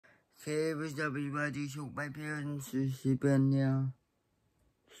Hey, what's up everybody? So my parents are sleeping now.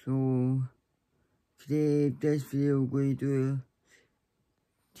 So today this video we're going to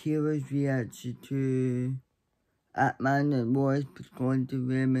Tira's reaction to Ant-Man and Wasp going to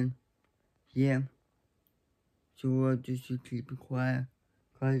women. Yeah. So I'll just keep it quiet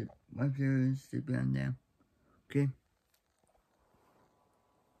because my parents are sleeping now. Okay.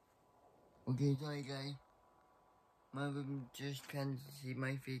 Okay, sorry guys. My room just can't see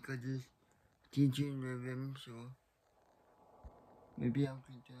my face because there's DJ in the room, so maybe I'll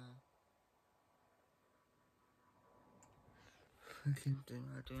continue. I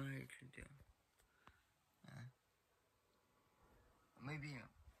don't know how to do. Maybe.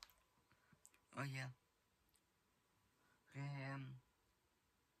 Oh yeah. Okay,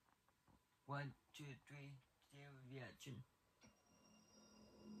 1, 2, 3, zero reaction.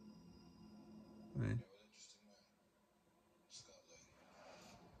 Right.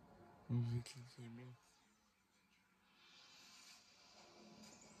 As you can see me.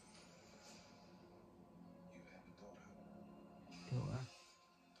 Daughter.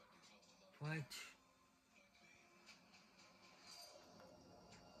 What?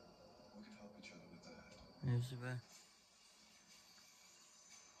 There's the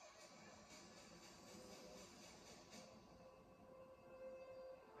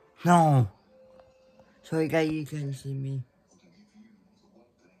No! Sorry guys, you can't see me.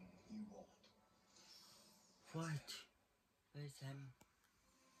 What? There's him.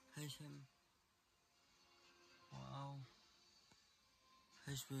 There's him. Wow.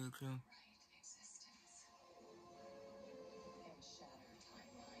 That's really cool.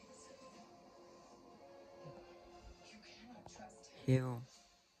 Hero.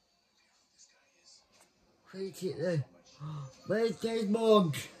 Wait it there. Where's this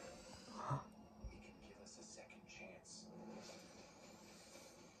mug?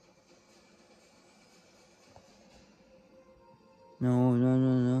 No, no,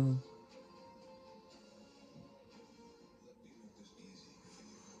 no, no.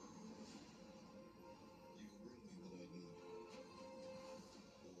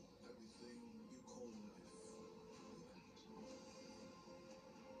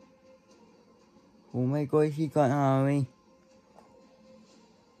 Oh my god, he got Harry.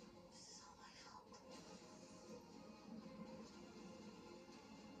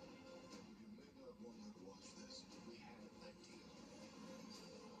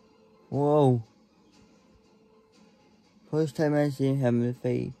 Whoa. First time I see him in the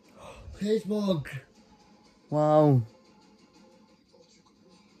face. His mug. Wow.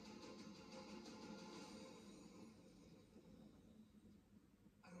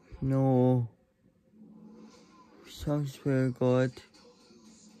 No. Sounds very good.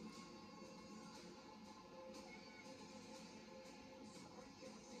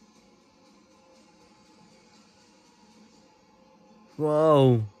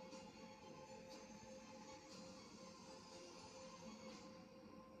 Whoa.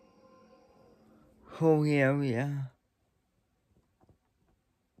 Oh yeah, yeah.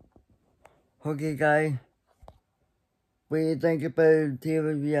 Okay guys. What do you think about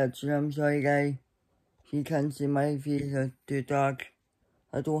TV reaction? I'm sorry guys. You can't see my face, it's too dark.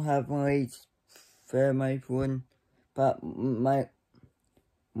 I don't have lights for my phone. But my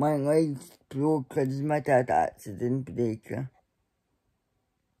lights broke because my dad accident breaker.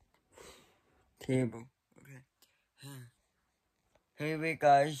 Table. Okay. Anyway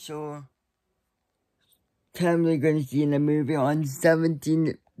guys, so we're gonna see in the movie on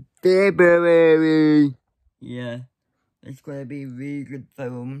 17th February. Yeah, it's gonna be a really good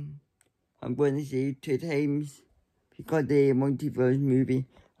film. I'm going to see it 2 times because the multiverse movie.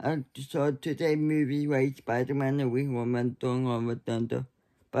 I saw 2 times movie like Spider-Man and Way Home and Dawn of the Thunder.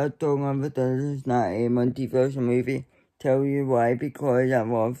 But Dawn of the Thunder is not a multiverse movie. Tell you why, because I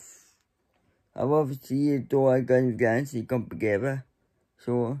love see Thor and Galaxy come together.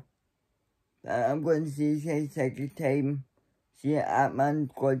 So I'm going to see it 2nd time. See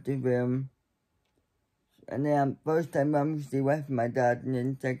Ant-Man got the film. And then first time I'm going to see with my dad, and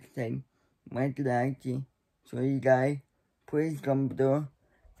then 2nd time my Galaxy. So you guys, please come through.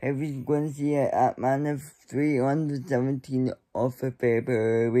 If you're going to see it at Man of 3 on the 17th of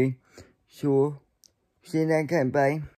February. So see you next time, bye.